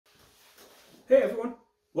Hey everyone,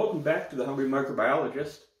 welcome back to the Hungry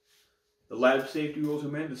Microbiologist. The lab safety rules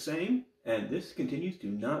remain the same, and this continues to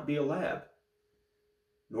not be a lab.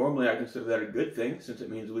 Normally I consider that a good thing, since it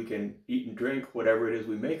means we can eat and drink whatever it is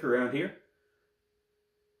we make around here.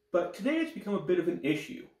 But today it's become a bit of an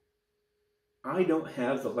issue. I don't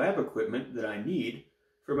have the lab equipment that I need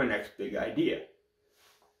for my next big idea.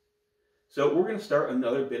 So we're going to start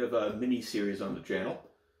another bit of a mini-series on the channel.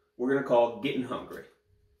 We're going to call Getting Hungry.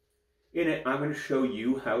 In it, I'm going to show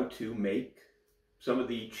you how to make some of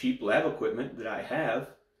the cheap lab equipment that I have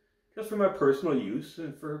just for my personal use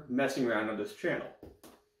and for messing around on this channel.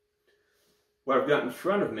 What I've got in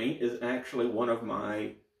front of me is actually one of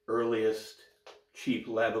my earliest cheap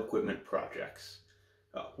lab equipment projects.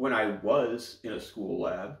 When I was in a school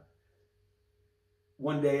lab,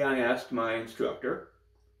 one day I asked my instructor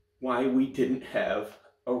why we didn't have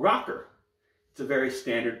a rocker. It's a very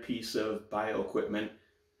standard piece of bio equipment.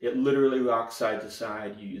 It literally rocks side to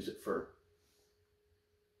side. You use it for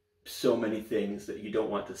so many things that you don't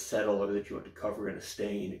want to settle or that you want to cover in a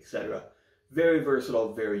stain, etc. Very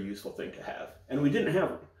versatile, very useful thing to have. And we didn't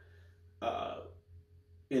have one.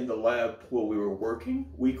 In the lab while we were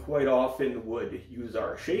working, we quite often would use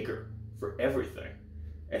our shaker for everything.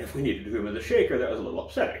 And if we needed to do it with a shaker, that was a little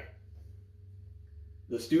upsetting.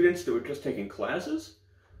 The students that were just taking classes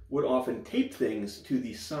would often tape things to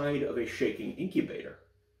the side of a shaking incubator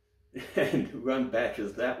and run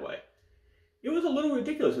batches that way. It was a little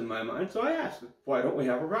ridiculous in my mind, so I asked, why don't we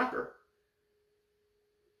have a rocker?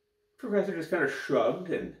 The professor just kind of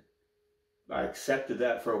shrugged, and I accepted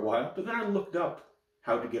that for a while, but then I looked up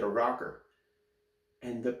how to get a rocker,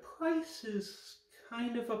 and the prices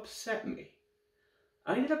kind of upset me.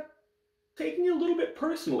 I ended up taking it a little bit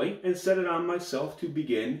personally and set it on myself to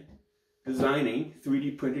begin designing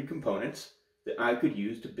 3D printed components that I could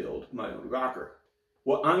use to build my own rocker.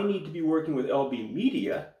 Well, I need to be working with LB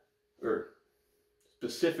media, or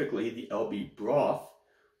specifically the LB broth.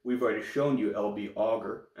 We've already shown you LB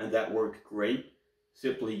auger, and that worked great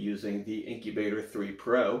simply using the Incubator 3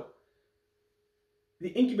 Pro. The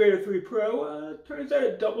Incubator 3 Pro, turns out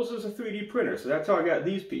it doubles as a 3D printer, so that's how I got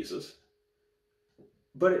these pieces.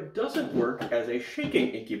 But it doesn't work as a shaking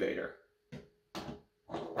incubator.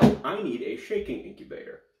 I need a shaking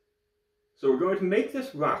incubator. So we're going to make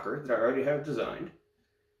this rocker that I already have designed.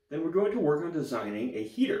 Then we're going to work on designing a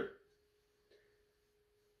heater.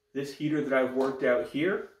 This heater that I've worked out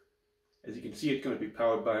here, as you can see, it's going to be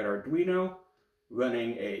powered by an Arduino,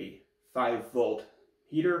 running a 5-volt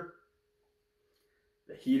heater.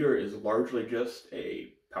 The heater is largely just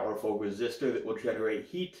a powerful resistor that will generate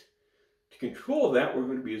heat. To control that, we're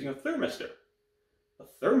going to be using a thermistor.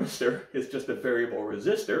 A thermistor is just a variable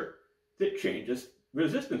resistor that changes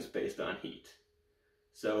resistance based on heat.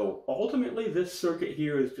 So ultimately, this circuit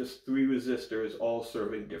here is just 3 resistors all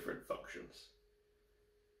serving different functions.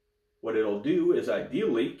 What it'll do is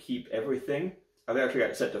ideally keep everything. I've actually got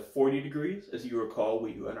it set to 40 degrees. As you recall,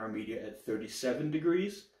 we run our media at 37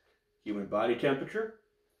 degrees, human body temperature.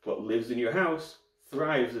 What lives in your house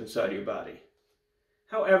thrives inside your body.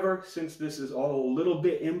 However, since this is all a little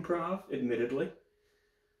bit improv, admittedly,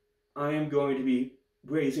 I am going to be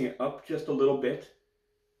raising it up just a little bit.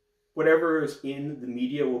 Whatever is in the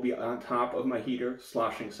media will be on top of my heater,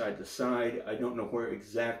 sloshing side to side. I don't know where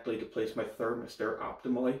exactly to place my thermistor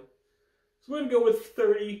optimally. So we're going to go with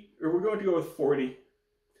 30, or we're going to go with 40.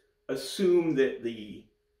 Assume that the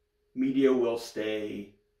media will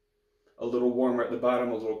stay a little warmer at the bottom,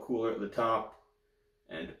 a little cooler at the top,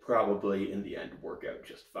 and probably in the end work out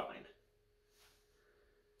just fine.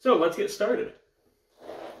 So let's get started.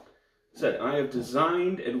 Said I have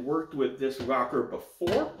designed and worked with this rocker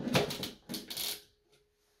before,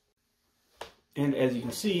 and as you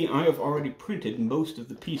can see, I have already printed most of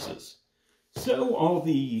the pieces. So all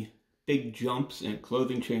the big jumps and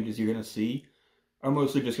clothing changes you're going to see are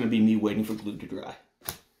mostly just going to be me waiting for glue to dry.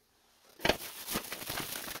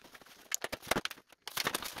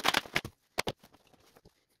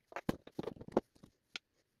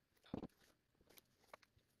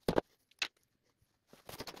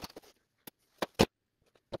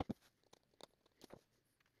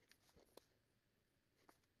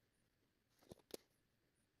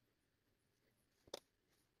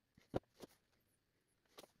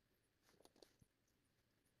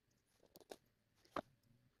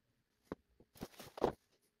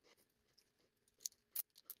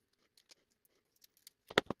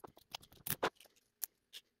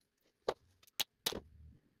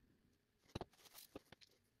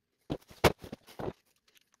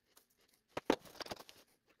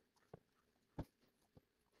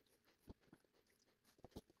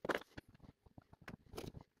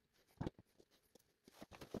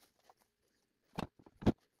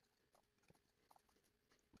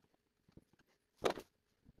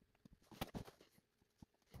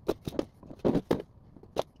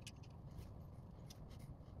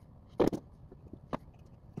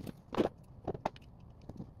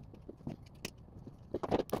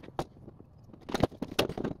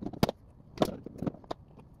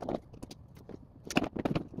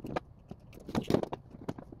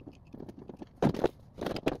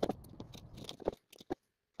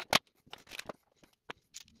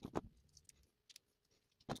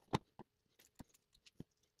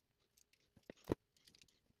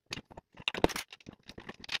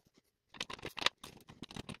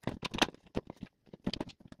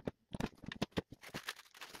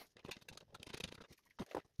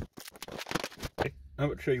 I'm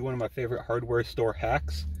going to show you one of my favorite hardware store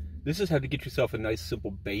hacks. This is how to get yourself a nice simple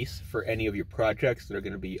base for any of your projects that are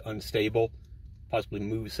going to be unstable, possibly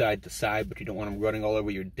move side to side, but you don't want them running all over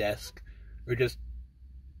your desk, or just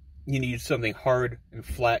you need something hard and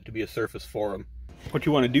flat to be a surface for them. What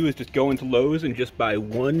you want to do is just go into Lowe's and just buy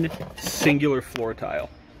one singular floor tile.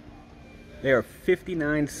 They are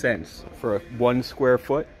 59 cents for 1 square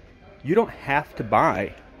foot. You don't have to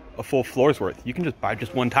buy a full floor's worth. You can just buy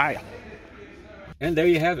just one tile. And there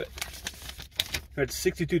you have it. That's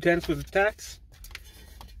 62 cents with the tax.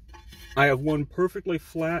 I have one perfectly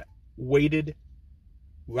flat, weighted,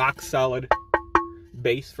 rock solid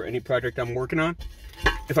base for any project I'm working on.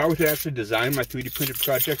 If I were to actually design my 3D printed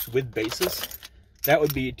projects with bases, that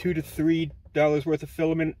would be $2 to $3 worth of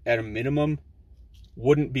filament at a minimum.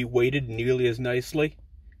 Wouldn't be weighted nearly as nicely,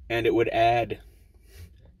 and it would add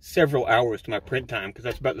several hours to my print time, because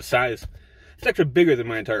that's about the size. It's actually bigger than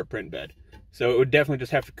my entire print bed. So it would definitely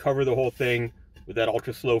just have to cover the whole thing with that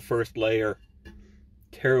ultra slow first layer.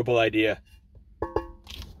 Terrible idea.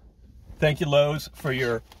 Thank you, Lowe's, for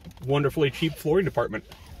your wonderfully cheap flooring department.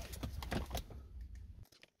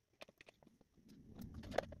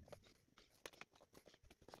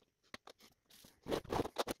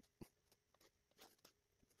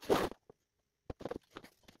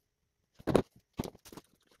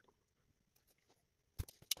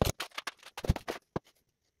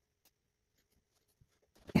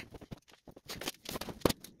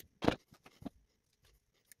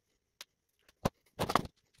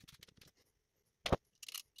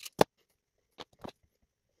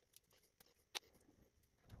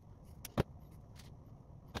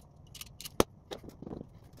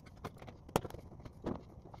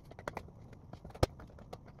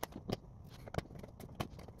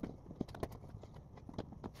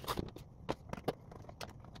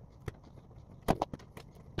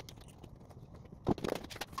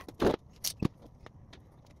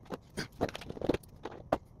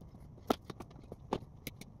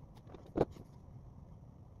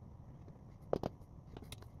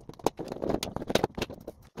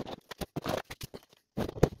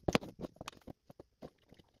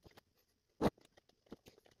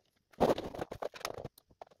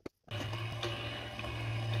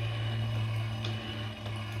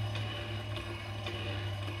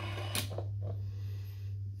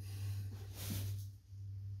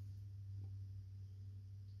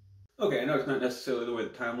 Okay, I know it's not necessarily the way the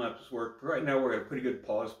time lapses work, but right now we're at a pretty good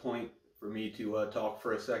pause point for me to talk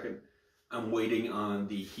for a second. I'm waiting on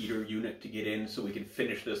the heater unit to get in so we can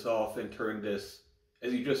finish this off and turn this,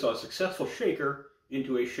 as you just saw, a successful shaker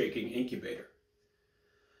into a shaking incubator.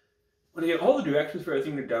 When again, all the directions for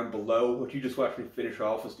everything are down below. What you just watched me finish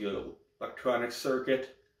off was the electronic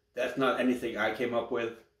circuit. That's not anything I came up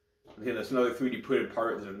with. Again, that's another 3D printed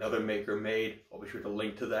part that another maker made. I'll be sure to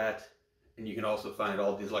link to that. And you can also find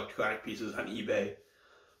all these electronic pieces on eBay.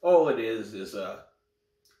 All it is a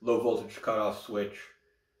low voltage cutoff switch,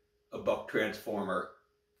 a buck transformer,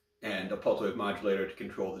 and a pulse wave modulator to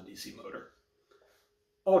control the DC motor.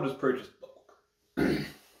 All just purchased bulk.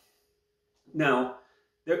 Now,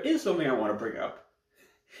 there is something I want to bring up.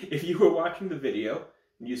 If you were watching the video,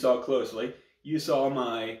 and you saw closely, you saw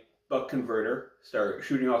my buck converter start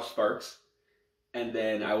shooting off sparks, and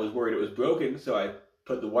then I was worried it was broken, so I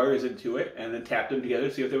put the wires into it and then tapped them together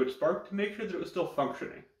to see if they would spark to make sure that it was still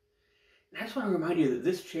functioning. And I just want to remind you that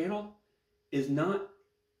this channel is not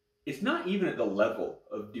even at the level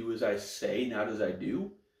of do as I say, not as I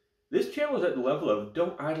do. This channel is at the level of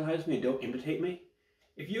don't idolize me and don't imitate me.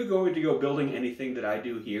 If you're going to go building anything that I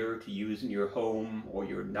do here to use in your home or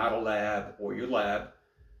your not a lab or your lab,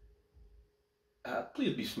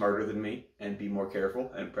 please be smarter than me and be more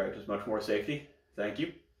careful and practice much more safety. Thank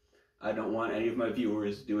you. I don't want any of my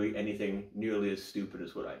viewers doing anything nearly as stupid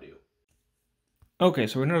as what I do. Okay,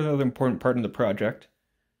 so another important part in the project.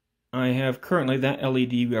 I have currently that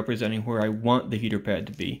LED representing where I want the heater pad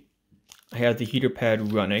to be. I have the heater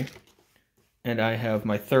pad running, and I have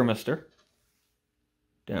my thermistor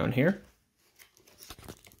down here.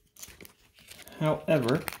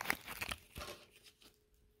 However,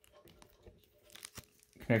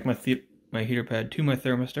 connect my heater pad to my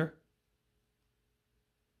thermistor.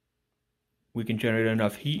 We can generate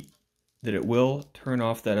enough heat that it will turn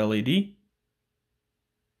off that LED.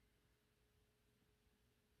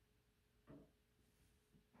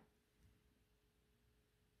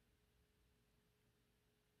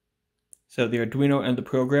 So the Arduino and the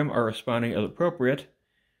program are responding as appropriate.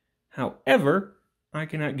 However, I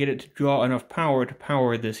cannot get it to draw enough power to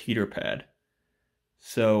power this heater pad.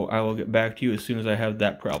 So I will get back to you as soon as I have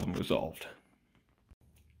that problem resolved.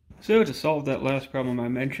 So to solve that last problem I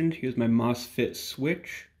mentioned, here's my MOSFET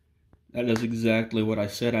switch. That is exactly what I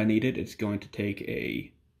said I needed. It's going to take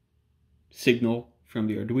a signal from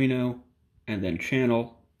the Arduino and then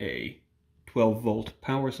channel a 12-volt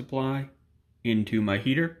power supply into my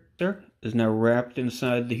heater. It is now wrapped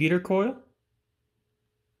inside the heater coil.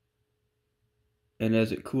 And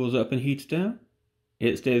as it cools up and heats down,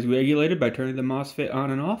 it stays regulated by turning the MOSFET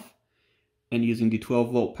on and off and using the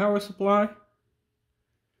 12-volt power supply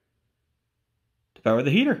to power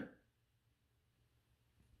the heater.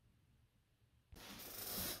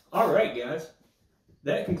 Alright guys,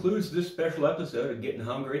 that concludes this special episode of Getting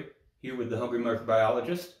Hungry, here with the Hungry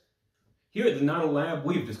Microbiologist. Here at the Nada Lab,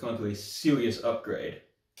 we've just gone through a serious upgrade.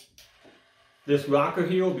 This rocker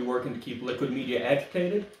here will be working to keep liquid media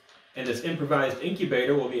agitated, and this improvised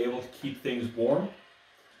incubator will be able to keep things warm.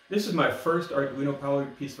 This is my first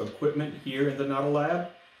Arduino-powered piece of equipment here in the Nada Lab.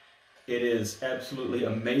 It is absolutely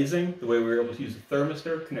amazing the way we were able to use the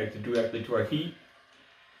thermistor connected directly to our heat,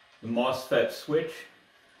 the MOSFET switch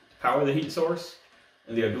to power the heat source,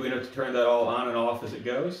 and the Arduino to turn that all on and off as it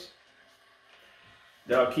goes.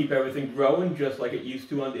 That'll keep everything growing just like it used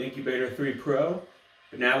to on the Incubator 3 Pro.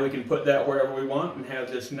 But now we can put that wherever we want and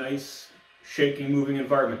have this nice shaking, moving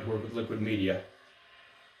environment to work with liquid media.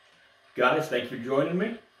 Guys, thanks for joining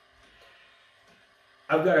me.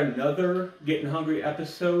 I've got another Getting Hungry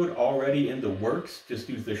episode already in the works, just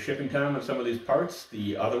due to the shipping time of some of these parts.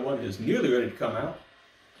 The other one is nearly ready to come out.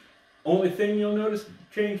 Only thing you'll notice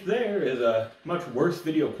change there is a much worse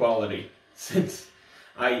video quality, since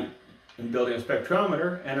I am building a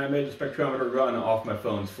spectrometer and I made the spectrometer run off my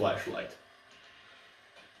phone's flashlight.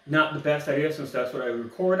 Not the best idea since that's what I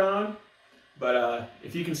record on, but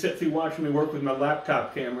if you can sit through watching me work with my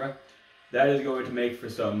laptop camera, that is going to make for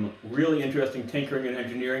some really interesting tinkering and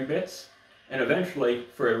engineering bits, and eventually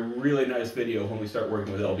for a really nice video when we start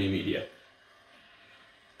working with LB Media.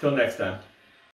 Till next time.